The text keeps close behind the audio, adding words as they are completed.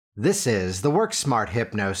This is the Work Smart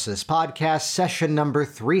Hypnosis Podcast, session number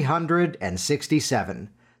 367,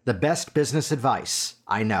 the best business advice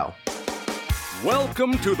I know.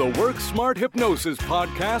 Welcome to the Work Smart Hypnosis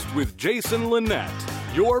Podcast with Jason Linett,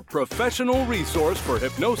 your professional resource for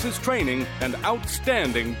hypnosis training and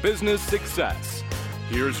outstanding business success.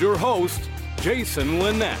 Here's your host, Jason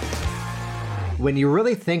Linett. When you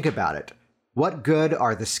really think about it, what good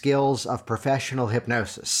are the skills of professional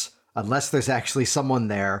hypnosis unless there's actually someone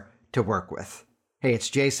there to work with? Hey, it's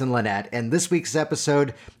Jason Linett, and this week's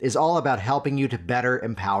episode is all about helping you to better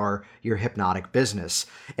empower your hypnotic business.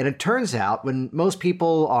 And it turns out when most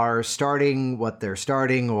people are starting what they're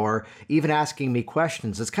starting or even asking me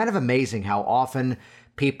questions, it's kind of amazing how often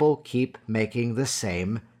people keep making the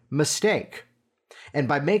same mistake. And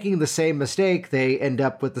by making the same mistake, they end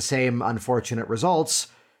up with the same unfortunate results.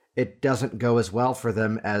 It doesn't go as well for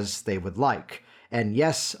them as they would like. And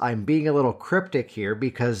yes, I'm being a little cryptic here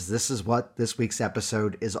because this is what this week's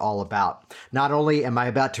episode is all about. Not only am I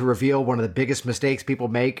about to reveal one of the biggest mistakes people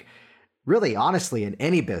make, really honestly, in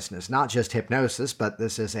any business, not just hypnosis, but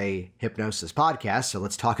this is a hypnosis podcast, so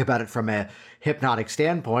let's talk about it from a hypnotic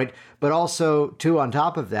standpoint, but also, too, on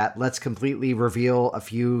top of that, let's completely reveal a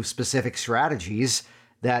few specific strategies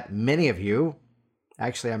that many of you,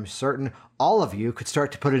 actually, I'm certain all of you, could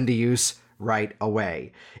start to put into use right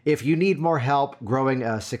away. If you need more help growing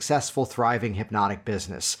a successful, thriving hypnotic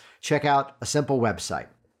business, check out a simple website,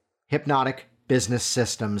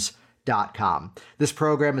 hypnoticbusinesssystems.com. This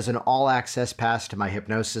program is an all-access pass to my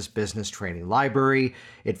hypnosis business training library.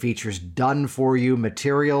 It features done-for-you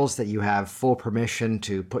materials that you have full permission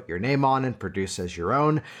to put your name on and produce as your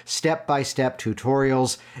own, step-by-step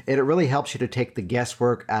tutorials, and it really helps you to take the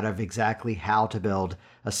guesswork out of exactly how to build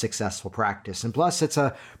a successful practice. And plus, it's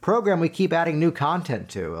a program we keep adding new content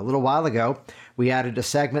to. A little while ago, we added a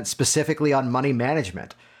segment specifically on money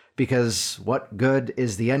management, because what good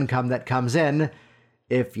is the income that comes in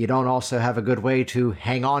if you don't also have a good way to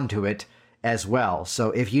hang on to it as well?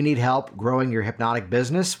 So if you need help growing your hypnotic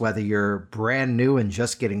business, whether you're brand new and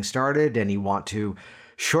just getting started and you want to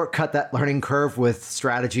shortcut that learning curve with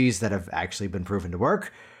strategies that have actually been proven to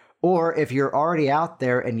work, or if you're already out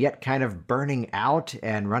there and yet kind of burning out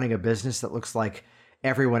and running a business that looks like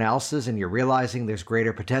everyone else's and you're realizing there's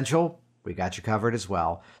greater potential, we got you covered as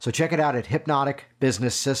well. So check it out at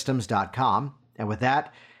hypnoticbusinesssystems.com. And with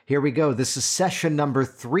that, here we go. This is session number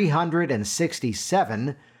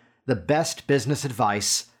 367, the best business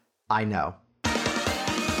advice I know.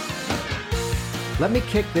 Let me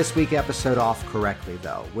kick this week's episode off correctly,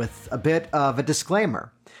 though, with a bit of a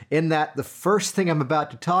disclaimer, in that the first thing I'm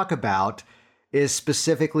about to talk about is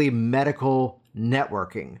specifically medical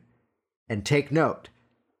networking. And take note,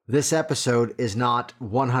 this episode is not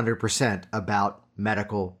 100% about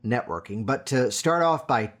medical networking, but to start off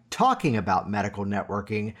by talking about medical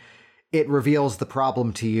networking, it reveals the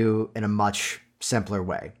problem to you in a much simpler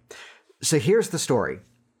way. So here's the story.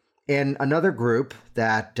 In another group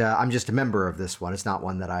that I'm just a member of, this one, it's not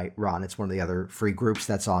one that I run, it's one of the other free groups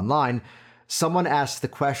that's online, someone asked the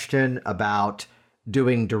question about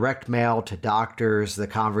doing direct mail to doctors. The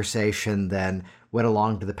conversation then went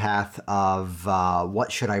along to the path of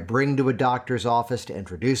what should I bring to a doctor's office to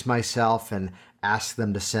introduce myself and ask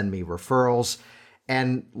them to send me referrals.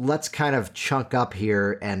 And let's kind of chunk up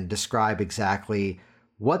here and describe exactly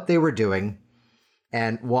what they were doing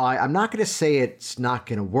and why. I'm not going to say it's not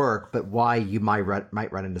going to work, but why you might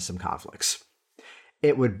run into some conflicts.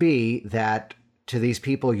 It would be that to these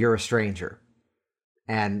people, you're a stranger.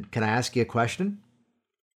 And can I ask you a question?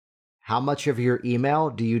 How much of your email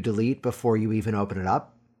do you delete before you even open it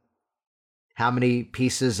up? How many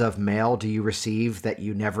pieces of mail do you receive that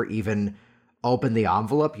you never even open the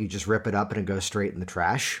envelope? You just rip it up and it goes straight in the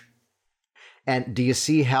trash? And do you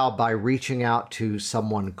see how by reaching out to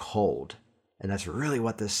someone cold, and that's really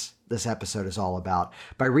what this episode is all about,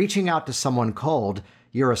 by reaching out to someone cold,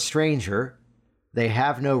 you're a stranger, they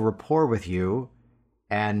have no rapport with you,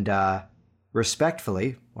 and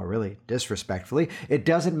respectfully, or really disrespectfully, it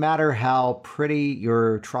doesn't matter how pretty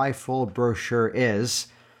your trifold brochure is,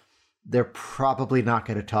 they're probably not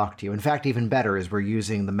going to talk to you. In fact, even better is we're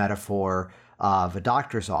using the metaphor of a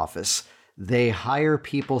doctor's office. They hire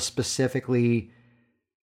people specifically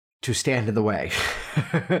to stand in the way,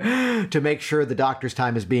 to make sure the doctor's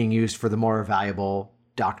time is being used for the more valuable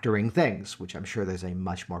doctoring things, which I'm sure there's a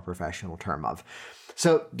much more professional term of.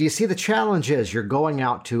 So do you see the challenge is you're going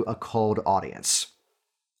out to a cold audience?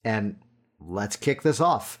 And let's kick this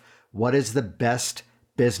off. What is the best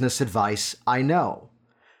business advice I know?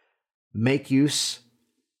 Make use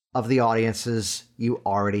of the audiences you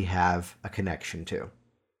already have a connection to.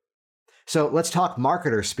 So let's talk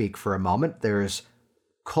marketer speak for a moment. There's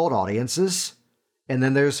cold audiences, and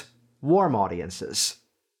then there's warm audiences.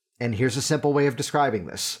 And here's a simple way of describing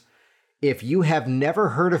this. If you have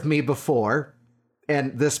never heard of me before,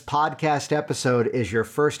 and this podcast episode is your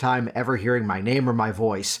first time ever hearing my name or my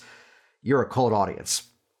voice, you're a cold audience.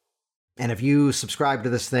 And if you subscribe to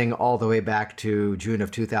this thing all the way back to June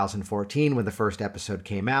of 2014 when the first episode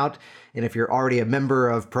came out, and if you're already a member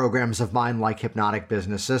of programs of mine like Hypnotic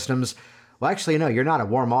Business Systems, well, actually, no, you're not a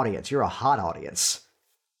warm audience. You're a hot audience.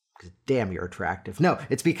 Damn, you're attractive. No,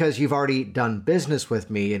 it's because you've already done business with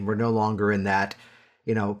me and we're no longer in that,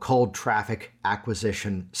 cold traffic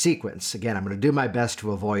acquisition sequence. Again, I'm going to do my best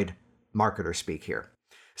to avoid marketer speak here.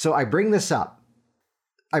 So I bring this up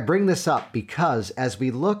because as we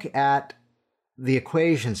look at the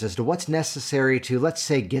equations as to what's necessary to, let's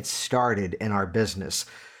say, get started in our business,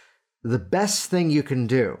 the best thing you can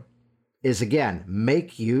do is, again,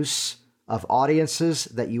 make use of audiences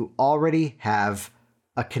that you already have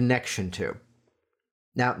a connection to.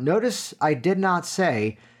 Now, notice I did not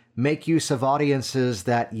say make use of audiences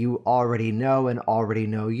that you already know and already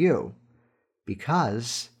know you,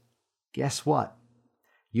 because guess what?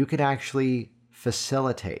 You can actually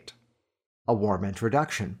facilitate a warm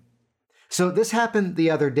introduction. So this happened the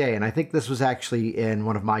other day, and I think this was actually in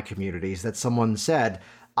one of my communities, that someone said,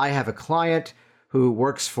 I have a client who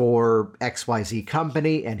works for XYZ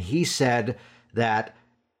company, and he said that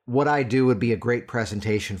what I do would be a great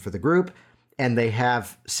presentation for the group, and they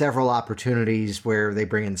have several opportunities where they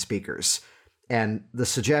bring in speakers. And the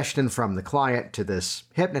suggestion from the client to this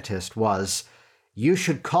hypnotist was, you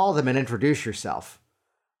should call them and introduce yourself.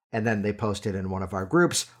 And then they posted in one of our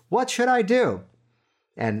groups, what should I do?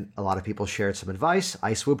 And a lot of people shared some advice.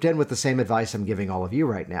 I swooped in with the same advice I'm giving all of you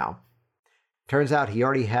right now. Turns out he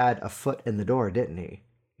already had a foot in the door, didn't he?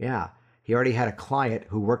 Yeah, he already had a client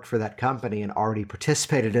who worked for that company and already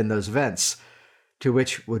participated in those events, to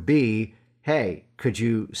which would be, hey, could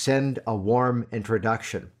you send a warm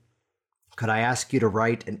introduction? Could I ask you to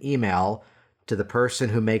write an email to the person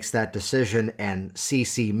who makes that decision and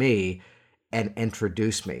CC me and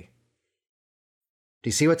introduce me? Do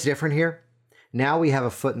you see what's different here? Now we have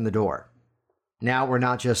a foot in the door. Now we're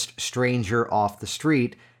not just stranger off the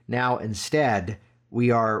street. Now instead,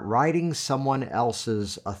 we are riding someone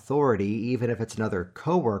else's authority, even if it's another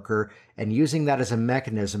coworker, and using that as a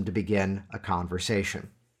mechanism to begin a conversation.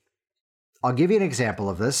 I'll give you an example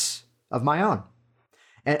of this, of my own.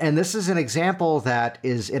 And this is an example that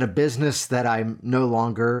is in a business that I'm no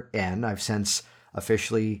longer in. I've since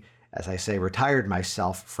officially, as I say, retired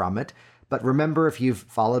myself from it. But remember, if you've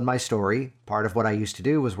followed my story, part of what I used to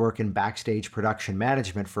do was work in backstage production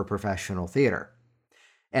management for professional theater.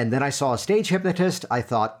 And then I saw a stage hypnotist. I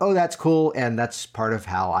thought, oh, that's cool. And that's part of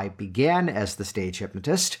how I began as the stage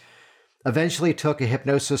hypnotist. Eventually took a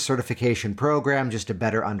hypnosis certification program just to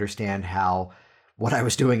better understand how what I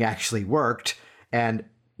was doing actually worked. And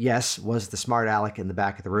yes, was the smart aleck in the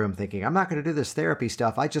back of the room thinking, I'm not going to do this therapy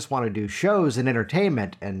stuff. I just want to do shows and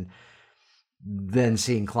entertainment. And then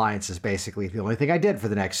seeing clients is basically the only thing I did for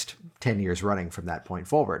the next 10 years running from that point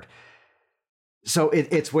forward. So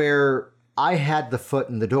it's where I had the foot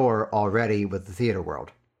in the door already with the theater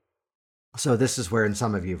world. So this is where, and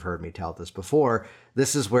some of you have heard me tell this before,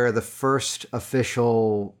 this is where the first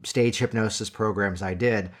official stage hypnosis programs I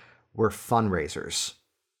did were fundraisers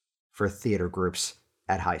for theater groups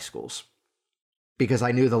at high schools. Because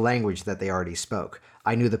I knew the language that they already spoke.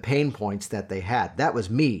 I knew the pain points that they had. That was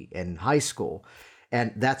me in high school.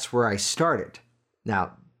 And that's where I started.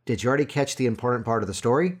 Now, did you already catch the important part of the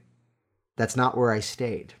story? That's not where I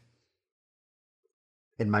stayed.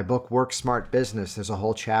 In my book, Work Smart Business, there's a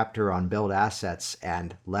whole chapter on build assets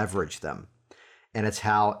and leverage them. And it's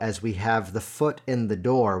how, as we have the foot in the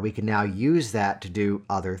door, we can now use that to do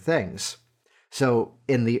other things. So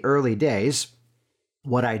in the early days,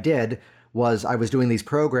 what I did was I was doing these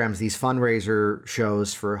programs, these fundraiser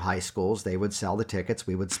shows for high schools. They would sell the tickets.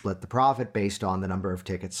 We would split the profit based on the number of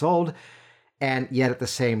tickets sold. And yet at the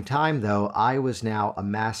same time, though, I was now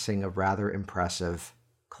amassing a rather impressive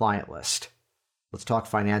client list. Let's talk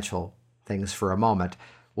financial things for a moment.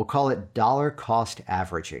 We'll call it dollar cost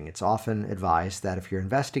averaging. It's often advised that if you're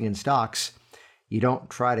investing in stocks, you don't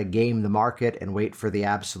try to game the market and wait for the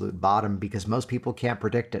absolute bottom because most people can't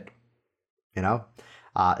predict it.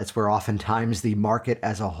 It's where oftentimes the market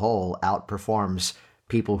as a whole outperforms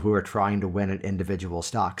people who are trying to win at individual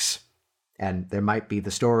stocks. And there might be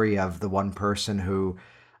the story of the one person who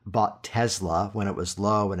bought Tesla when it was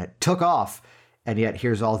low and it took off. And yet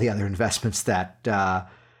here's all the other investments that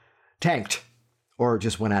tanked or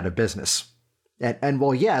just went out of business. And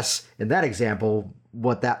well, yes, in that example,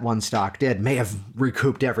 what that one stock did may have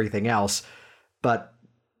recouped everything else, but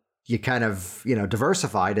you kind of,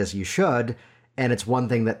 diversified as you should. And it's one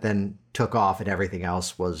thing that then took off and everything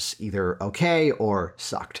else was either okay or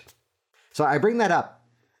sucked. So I bring that up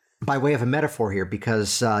by way of a metaphor here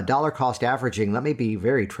because dollar cost averaging, let me be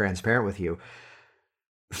very transparent with you.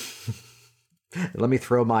 Let me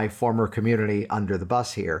throw my former community under the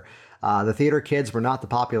bus here. The theater kids were not the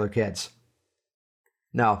popular kids.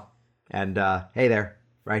 No. And hey there,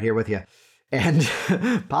 right here with you. And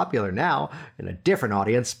popular now in a different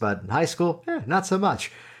audience, but in high school, not so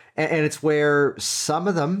much. And it's where some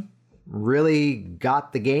of them really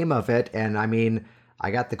got the game of it. And I mean,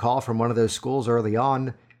 I got the call from one of those schools early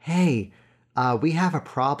on. Hey, we have a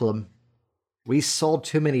problem. We sold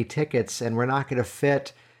too many tickets and we're not going to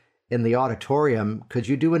fit in the auditorium. Could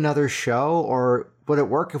you do another show, or would it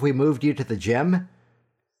work if we moved you to the gym?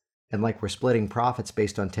 And like we're splitting profits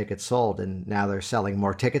based on tickets sold, and now they're selling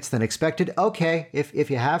more tickets than expected. Okay, if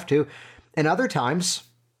you have to. And other times,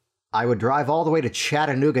 I would drive all the way to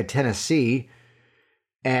Chattanooga, Tennessee,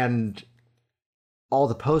 and all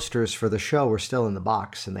the posters for the show were still in the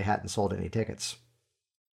box and they hadn't sold any tickets.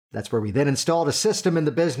 That's where we then installed a system in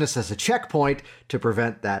the business as a checkpoint to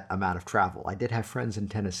prevent that amount of travel. I did have friends in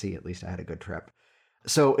Tennessee. At least I had a good trip.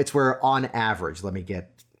 So it's where, on average, let me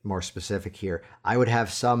get more specific here, I would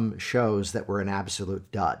have some shows that were an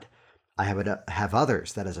absolute dud. I would have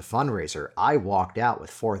others that, as a fundraiser, I walked out with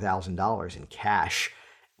 $4,000 in cash,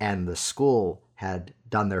 and the school had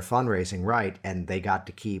done their fundraising right, and they got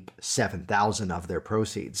to keep $7,000 of their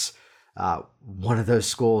proceeds. One of those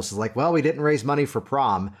schools is like, well, we didn't raise money for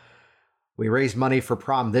prom. We raised money for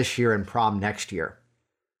prom this year and prom next year.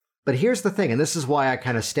 But here's the thing, and this is why I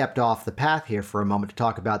kind of stepped off the path here for a moment to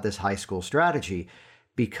talk about this high school strategy,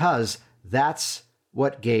 because that's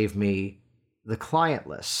what gave me the client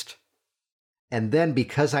list. And then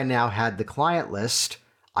because I now had the client list,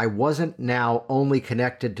 I wasn't now only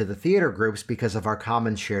connected to the theater groups because of our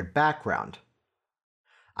common shared background.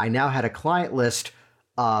 I now had a client list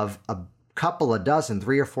of a couple of dozen,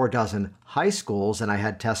 3 or 4 dozen high schools, and I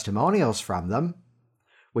had testimonials from them,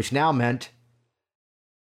 which now meant,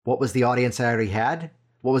 what was the audience I already had?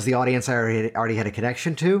 What was the audience I already had a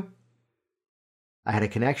connection to? I had a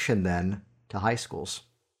connection then to high schools,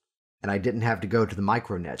 and I didn't have to go to the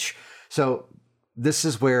micro niche. So this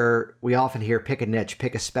is where we often hear pick a niche,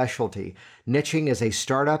 pick a specialty. Niching is a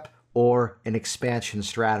startup or an expansion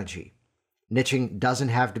strategy. Niching doesn't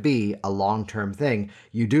have to be a long-term thing.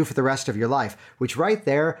 You do for the rest of your life, which right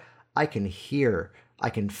there, I can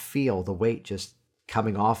feel the weight just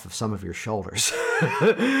coming off of some of your shoulders.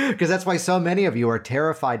 Because that's why so many of you are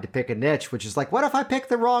terrified to pick a niche, which is like, what if I pick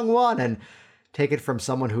the wrong one? And take it from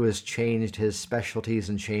someone who has changed his specialties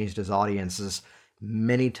and changed his audiences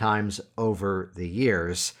many times over the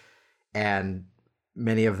years. And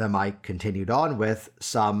many of them I continued on with.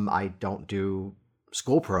 Some I don't do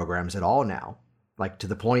school programs at all now, like to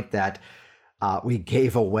the point that we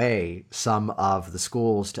gave away some of the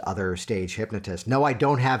schools to other stage hypnotists. No, I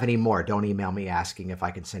don't have any more. Don't email me asking if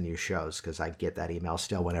I can send you shows, because I get that email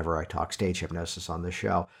still whenever I talk stage hypnosis on the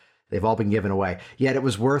show. They've all been given away. Yet it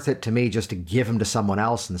was worth it to me just to give them to someone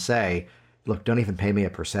else and say, look, don't even pay me a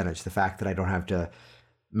percentage. The fact that I don't have to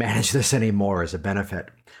manage this anymore is a benefit.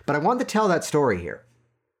 But I wanted to tell that story here.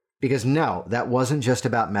 Because no, that wasn't just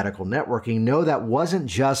about medical networking. No, that wasn't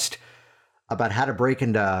just about how to break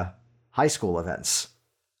into high school events.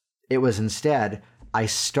 It was instead, I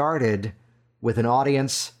started with an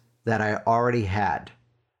audience that I already had.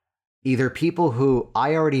 Either people who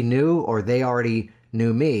I already knew or they already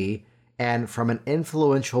knew me. And from an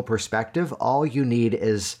influential perspective, all you need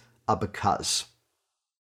is a because.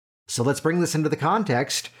 So let's bring this into the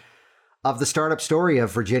context of the startup story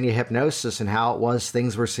of Virginia Hypnosis and how it was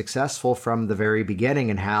things were successful from the very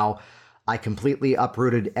beginning, and how I completely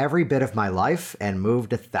uprooted every bit of my life and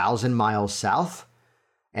moved 1,000 miles south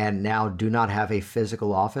and now do not have a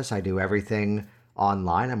physical office. I do everything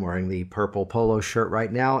online. I'm wearing the purple polo shirt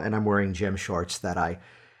right now, and I'm wearing gym shorts that I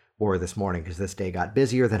wore this morning because this day got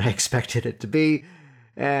busier than I expected it to be,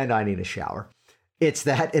 and I need a shower. It's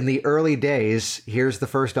that in the early days, here's the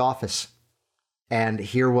first office. And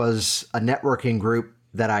here was a networking group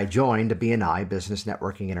that I joined, a BNI, Business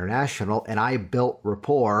Networking International, and I built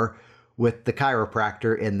rapport with the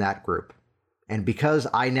chiropractor in that group. And because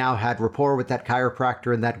I now had rapport with that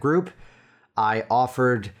chiropractor in that group, I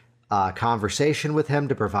offered a conversation with him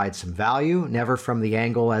to provide some value, never from the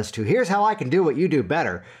angle as to, here's how I can do what you do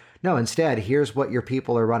better. No, instead, here's what your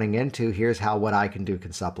people are running into. Here's how what I can do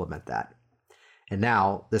can supplement that. And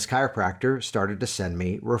now this chiropractor started to send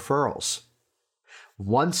me referrals.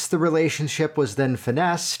 Once the relationship was then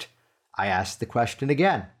finessed, I asked the question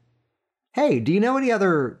again. Hey, do you know any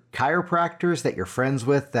other chiropractors that you're friends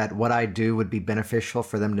with that what I do would be beneficial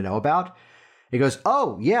for them to know about? He goes,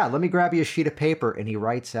 oh, yeah, let me grab you a sheet of paper. And he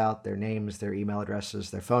writes out their names, their email addresses,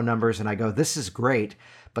 their phone numbers. And I go, this is great,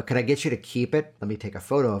 but could I get you to keep it? Let me take a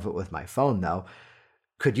photo of it with my phone, though.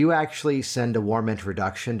 Could you actually send a warm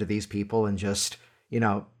introduction to these people and just,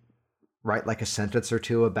 write like a sentence or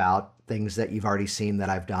two about things that you've already seen that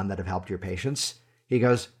I've done that have helped your patients? He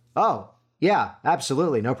goes, oh, yeah,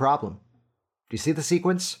 absolutely, no problem. Do you see the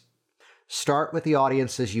sequence? Start with the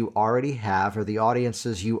audiences you already have or the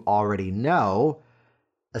audiences you already know,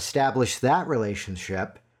 establish that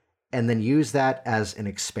relationship, and then use that as an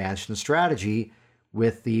expansion strategy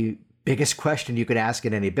with the biggest question you could ask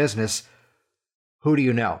in any business: who do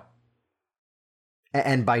you know?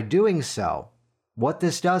 And by doing so, what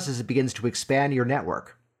this does is it begins to expand your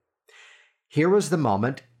network. Here was the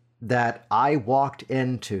moment that I walked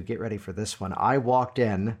into, get ready for this one, I walked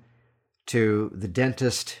in to the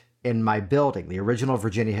dentist in my building, the original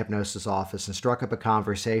Virginia Hypnosis office, and struck up a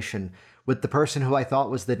conversation with the person who I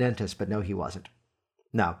thought was the dentist, but no, he wasn't.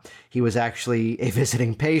 No, he was actually a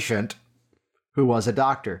visiting patient who was a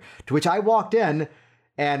doctor, to which I walked in,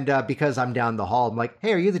 and because I'm down the hall, I'm like,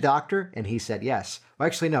 hey, are you the doctor? And he said yes. Well,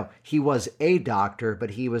 actually, no, he was a doctor,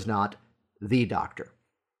 but he was not the doctor.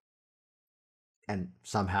 And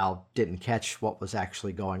somehow didn't catch what was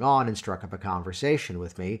actually going on and struck up a conversation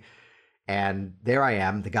with me. And there I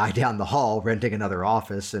am, the guy down the hall renting another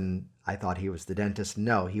office, and I thought he was the dentist.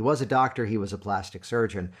 No, he was a doctor, he was a plastic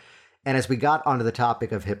surgeon. And as we got onto the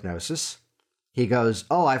topic of hypnosis, he goes,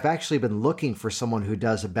 oh, I've actually been looking for someone who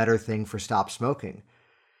does a better thing for stop smoking.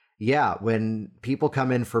 Yeah, when people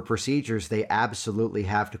come in for procedures, they absolutely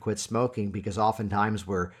have to quit smoking because oftentimes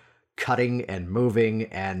we're cutting and moving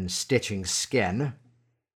and stitching skin.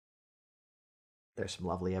 There's some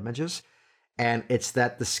lovely images. And it's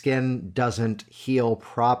that the skin doesn't heal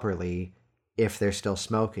properly if they're still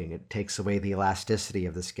smoking. It takes away the elasticity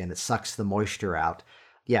of the skin. It sucks the moisture out.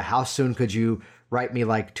 Yeah, how soon could you write me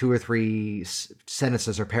like 2 or 3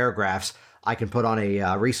 sentences or paragraphs I can put on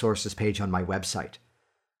a resources page on my website?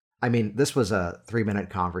 I mean, this was a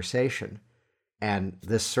 3-minute conversation, and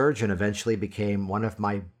this surgeon eventually became one of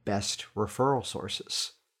my best referral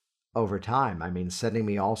sources over time. I mean, sending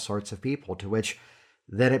me all sorts of people, to which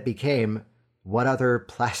then it became, what other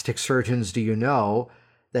plastic surgeons do you know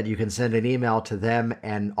that you can send an email to them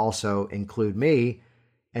and also include me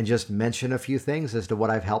and just mention a few things as to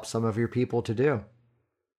what I've helped some of your people to do?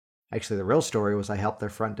 Actually, the real story was I helped their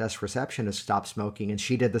front desk receptionist stop smoking, and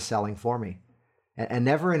she did the selling for me. And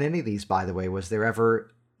never in any of these, by the way, was there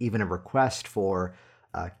ever even a request for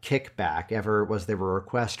a kickback, ever was there a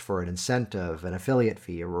request for an incentive, an affiliate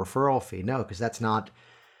fee, a referral fee. No, because that's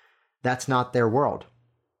not their world.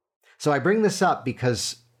 So I bring this up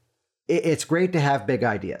because it's great to have big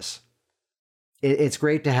ideas. It's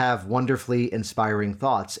great to have wonderfully inspiring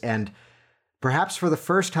thoughts. And perhaps for the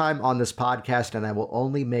first time on this podcast, and I will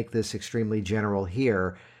only make this extremely general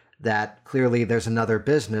here, that clearly there's another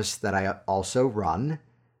business that I also run.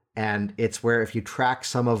 And it's where if you track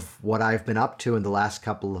some of what I've been up to in the last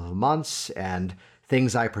couple of months and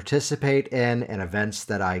things I participate in and events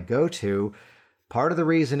that I go to, part of the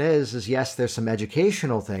reason is yes, there's some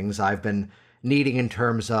educational things I've been needing in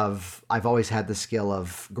terms of I've always had the skill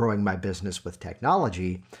of growing my business with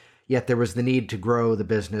technology, yet there was the need to grow the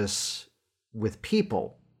business with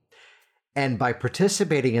people. And by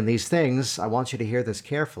participating in these things, I want you to hear this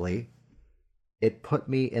carefully, it put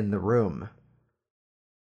me in the room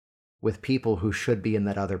with people who should be in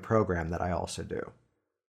that other program that I also do.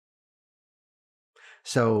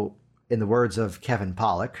 So, in the words of Kevin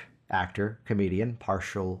Pollak, actor, comedian,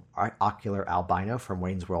 partial ocular albino from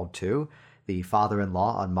Wayne's World 2, the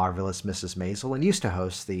father-in-law on Marvelous Mrs. Maisel, and used to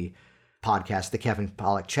host the podcast, The Kevin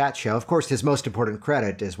Pollak Chat Show. Of course, his most important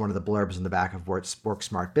credit is one of the blurbs in the back of Work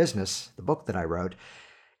Smart Business, the book that I wrote.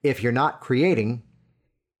 If you're not creating,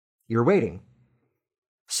 you're waiting.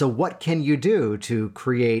 So what can you do to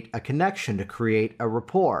create a connection, to create a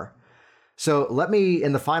rapport? So let me,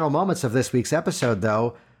 in the final moments of this week's episode,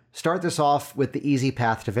 though, start this off with the easy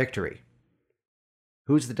path to victory.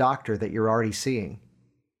 Who's the doctor that you're already seeing?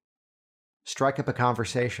 Strike up a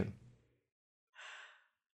conversation.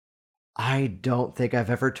 I don't think I've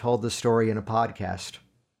ever told this story in a podcast,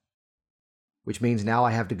 which means now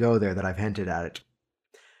I have to go there that I've hinted at it.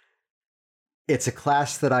 It's a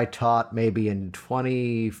class that I taught maybe in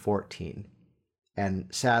 2014. And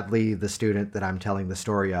sadly, the student that I'm telling the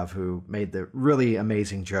story of who made the really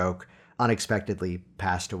amazing joke unexpectedly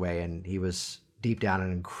passed away. And he was deep down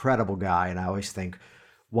an incredible guy. And I always think,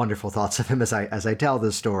 wonderful thoughts of him as I tell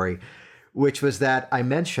this story, which was that I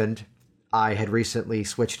mentioned I had recently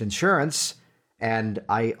switched insurance, and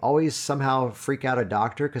I always somehow freak out a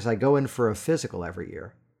doctor because I go in for a physical every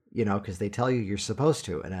year, because they tell you you're supposed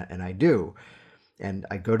to, and I do. And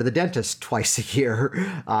I go to the dentist twice a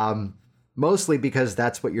year, mostly because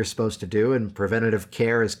that's what you're supposed to do, and preventative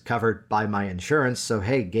care is covered by my insurance. So,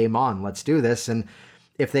 hey, game on, let's do this. And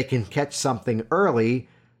if they can catch something early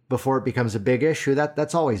before it becomes a big issue,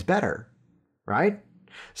 that's always better, right?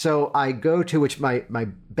 So I go to, which my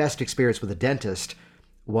best experience with a dentist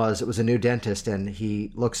was, it was a new dentist, and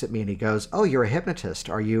he looks at me and he goes, "Oh, you're a hypnotist.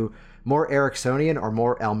 Are you more Ericksonian or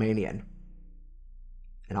more Elmanian?"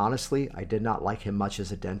 And honestly, I did not like him much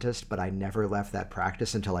as a dentist, but I never left that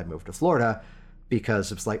practice until I moved to Florida,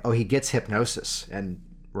 because it's like, oh, he gets hypnosis, and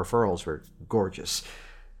referrals were gorgeous.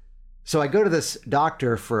 So I go to this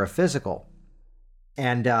doctor for a physical,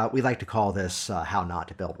 and we like to call this how not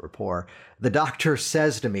to build rapport. The doctor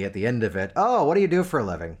says to me at the end of it, "Oh, what do you do for a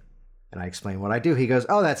living?" And I explain what I do. He goes,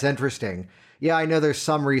 "Oh, that's interesting. Yeah, I know there's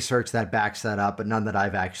some research that backs that up, but none that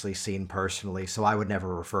I've actually seen personally, so I would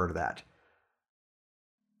never refer to that."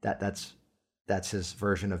 That's his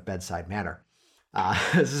version of bedside manner.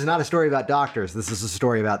 This is not a story about doctors. This is a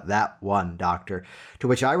story about that one doctor. To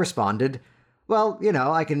which I responded, "Well,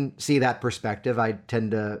 I can see that perspective. I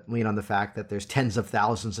tend to lean on the fact that there's tens of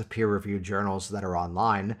thousands of peer-reviewed journals that are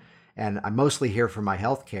online, and I'm mostly here for my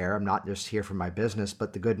healthcare. I'm not just here for my business,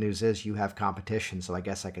 but the good news is you have competition, so I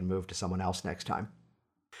guess I can move to someone else next time."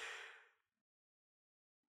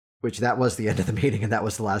 Which that was the end of the meeting, and that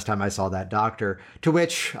was the last time I saw that doctor, to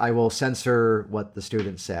which I will censor what the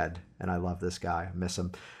student said. And I love this guy. I miss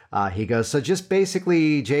him. He goes, "So just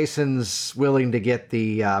basically Jason's willing to get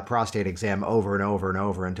the prostate exam over and over and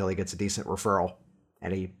over until he gets a decent referral."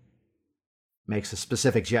 And he makes a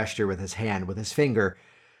specific gesture with his hand, with his finger,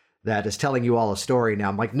 that is telling you all a story. Now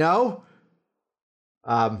I'm like, no.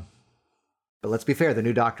 But let's be fair. The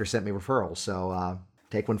new doctor sent me referrals, so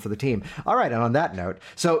take one for the team. All right, and on that note,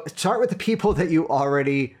 so start with the people that you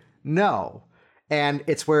already know. And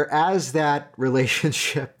it's where, as that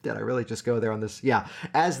relationship, did I really just go there on this? Yeah.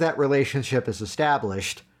 As that relationship is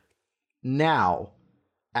established, now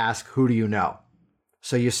ask, who do you know?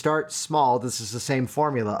 So you start small. This is the same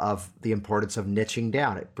formula of the importance of niching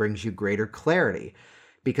down. It brings you greater clarity,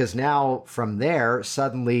 because now from there,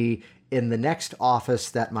 suddenly in the next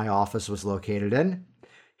office that my office was located in,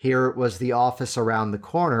 here was the office around the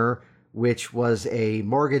corner, which was a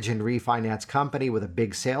mortgage and refinance company with a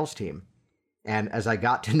big sales team. And as I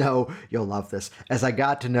got to know, you'll love this, as I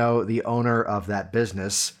got to know the owner of that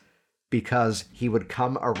business, because he would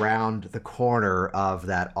come around the corner of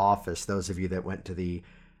that office. Those of you that went to the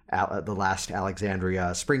last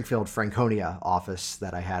Alexandria, Springfield, Franconia office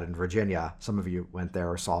that I had in Virginia, some of you went there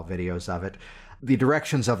or saw videos of it. The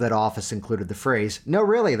directions of that office included the phrase, "No,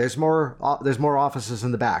 really, there's more offices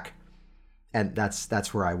in the back." And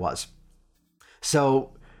that's where I was.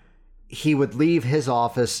 So he would leave his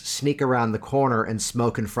office, sneak around the corner, and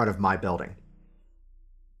smoke in front of my building.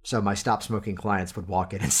 So my stop smoking clients would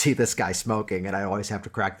walk in and see this guy smoking, and I always have to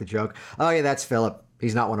crack the joke. "Oh yeah, that's Philip.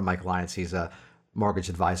 He's not one of my clients. He's a mortgage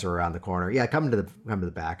advisor around the corner. Yeah, come to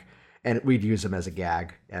the back." And we'd use him as a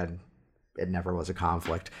gag, and it never was a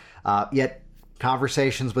conflict. Yet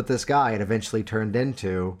conversations with this guy, it eventually turned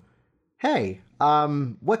into, "Hey,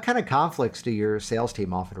 what kind of conflicts do your sales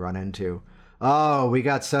team often run into?" "Oh, we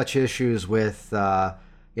got such issues with,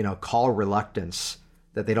 call reluctance,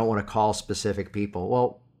 that they don't want to call specific people."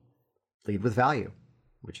 Well, lead with value,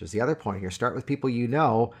 which is the other point here. Start with people you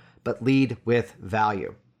know, but lead with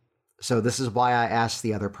value. So this is why I asked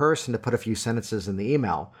the other person to put a few sentences in the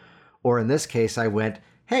email. Or in this case, I went,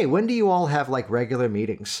 "Hey, when do you all have regular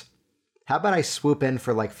meetings? How about I swoop in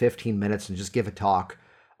for 15 minutes and just give a talk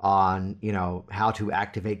on, how to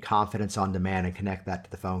activate confidence on demand and connect that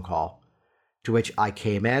to the phone call?" To which I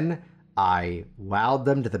came in, I wowed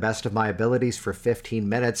them to the best of my abilities for 15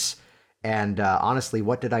 minutes. And honestly,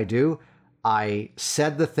 what did I do? I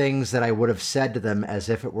said the things that I would have said to them as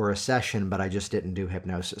if it were a session, but I just didn't do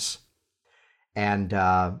hypnosis. And,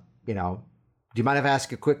 do you mind if I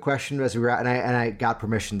ask a quick question as we were at, and I got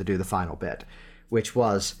permission to do the final bit, which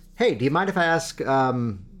was, "Hey, do you mind if I ask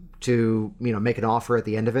to, make an offer at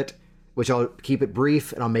the end of it?" Which I'll keep it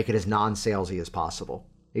brief and I'll make it as non-salesy as possible.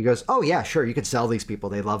 He goes, "Oh yeah, sure. You can sell these people.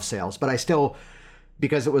 They love sales." But I still,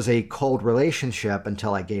 because it was a cold relationship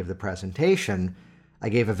until I gave the presentation, I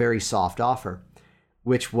gave a very soft offer,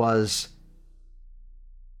 which was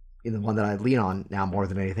the one that I lean on now more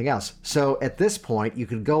than anything else. So at this point, you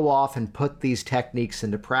can go off and put these techniques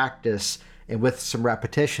into practice and with some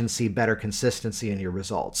repetition, see better consistency in your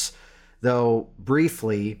results. Though,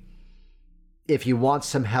 briefly, if you want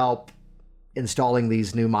some help installing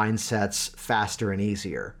these new mindsets faster and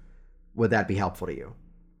easier, would that be helpful to you?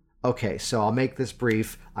 Okay, so I'll make this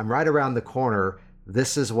brief. I'm right around the corner.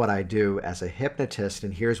 This is what I do as a hypnotist,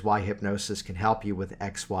 and here's why hypnosis can help you with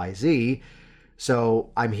XYZ.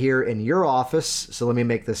 So I'm here in your office, so let me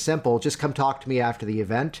make this simple. Just come talk to me after the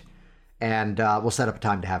event, and we'll set up a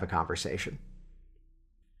time to have a conversation.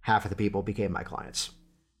 Half of the people became my clients.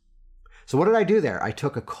 So what did I do there? I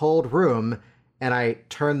took a cold room and I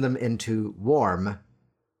turned them into warm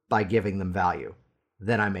by giving them value.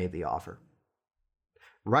 Then I made the offer.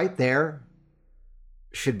 Right there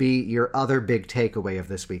should be your other big takeaway of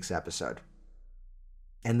this week's episode.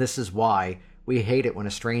 And this is why we hate it when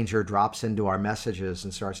a stranger drops into our messages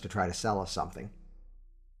and starts to try to sell us something.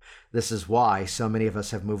 This is why so many of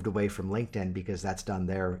us have moved away from LinkedIn, because that's done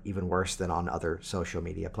there even worse than on other social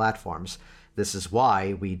media platforms. This is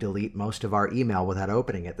why we delete most of our email without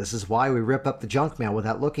opening it. This is why we rip up the junk mail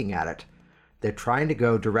without looking at it. They're trying to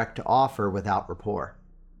go direct to offer without rapport.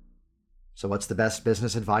 So what's the best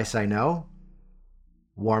business advice I know?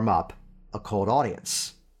 Warm up a cold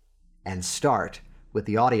audience and start with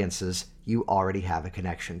the audiences you already have a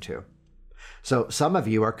connection to. So some of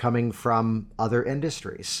you are coming from other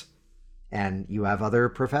industries and you have other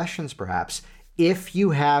professions perhaps. If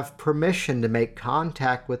you have permission to make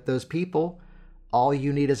contact with those people, all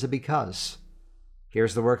you need is a because.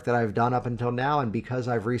 Here's the work that I've done up until now, and because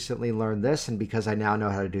I've recently learned this and because I now know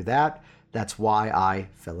how to do that, that's why I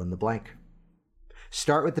fill in the blank.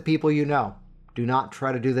 Start with the people you know. Do not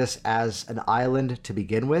try to do this as an island to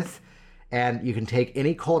begin with, and you can take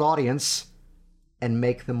any cold audience and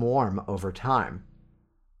make them warm over time.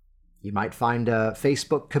 You might find a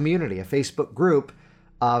Facebook community, a Facebook group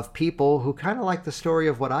of people who kind of like the story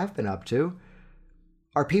of what I've been up to,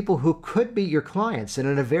 are people who could be your clients, and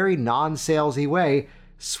in a very non-salesy way,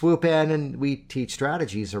 swoop in, and we teach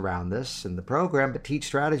strategies around this in the program, but teach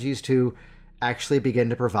strategies to actually begin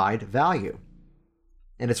to provide value.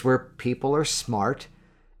 And it's where people are smart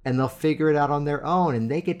and they'll figure it out on their own,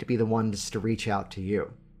 and they get to be the ones to reach out to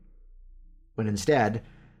you. When instead,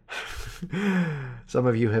 some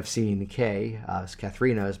of you have seen Kay.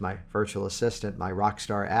 Katharina is my virtual assistant, my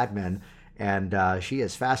rockstar admin, and she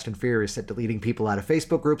is fast and furious at deleting people out of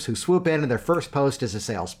Facebook groups who swoop in and their first post is a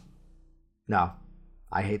sales. No,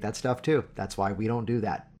 I hate that stuff too. That's why we don't do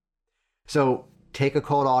that. So take a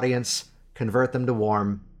cold audience, convert them to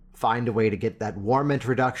warm, find a way to get that warm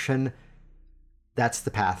introduction. That's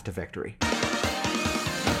the path to victory.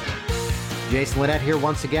 Jason Linett here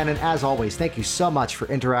once again, and as always, thank you so much for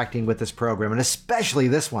interacting with this program, and especially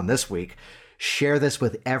this one this week. Share this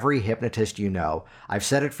with every hypnotist you know. I've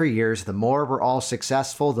said it for years, the more we're all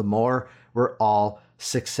successful, the more we're all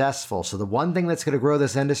successful. So the one thing that's going to grow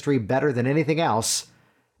this industry better than anything else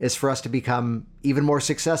is for us to become even more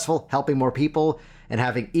successful, helping more people, and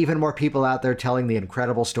having even more people out there telling the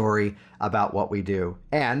incredible story about what we do.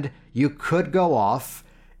 And you could go off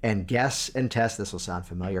and guess and test. This will sound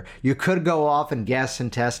familiar. You could go off and guess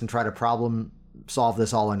and test and try to problem solve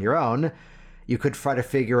this all on your own. You could try to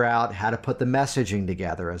figure out how to put the messaging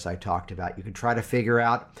together, as I talked about. You could try to figure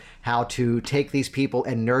out how to take these people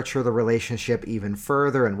and nurture the relationship even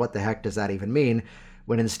further, and what the heck does that even mean?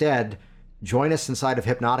 When instead, join us inside of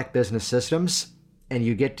Hypnotic Business Systems, and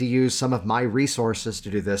you get to use some of my resources to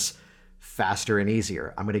do this faster and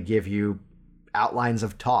easier. I'm going to give you outlines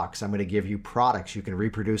of talks. I'm going to give you products you can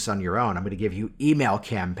reproduce on your own. I'm going to give you email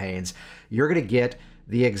campaigns. You're going to get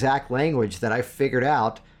the exact language that I figured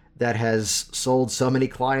out that has sold so many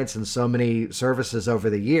clients and so many services over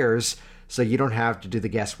the years, so you don't have to do the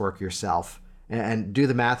guesswork yourself. And do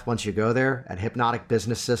the math once you go there at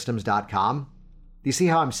hypnoticbusinesssystems.com. Do you see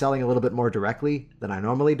how I'm selling a little bit more directly than I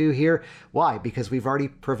normally do here? Why? Because we've already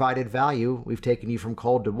provided value. We've taken you from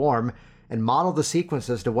cold to warm and modeled the sequence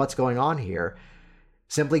as to what's going on here.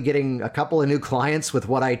 Simply getting a couple of new clients with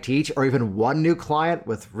what I teach, or even one new client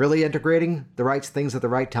with really integrating the right things at the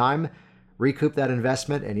right time, recoup that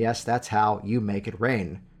investment, and yes, that's how you make it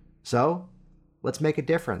rain. So let's make a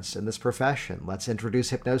difference in this profession. Let's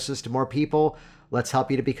introduce hypnosis to more people. Let's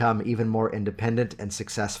help you to become even more independent and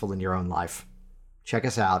successful in your own life. Check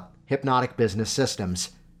us out,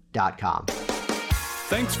 hypnoticbusinesssystems.com.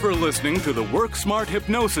 Thanks for listening to the Work Smart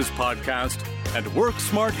Hypnosis podcast at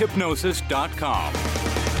WorkSmartHypnosis.com.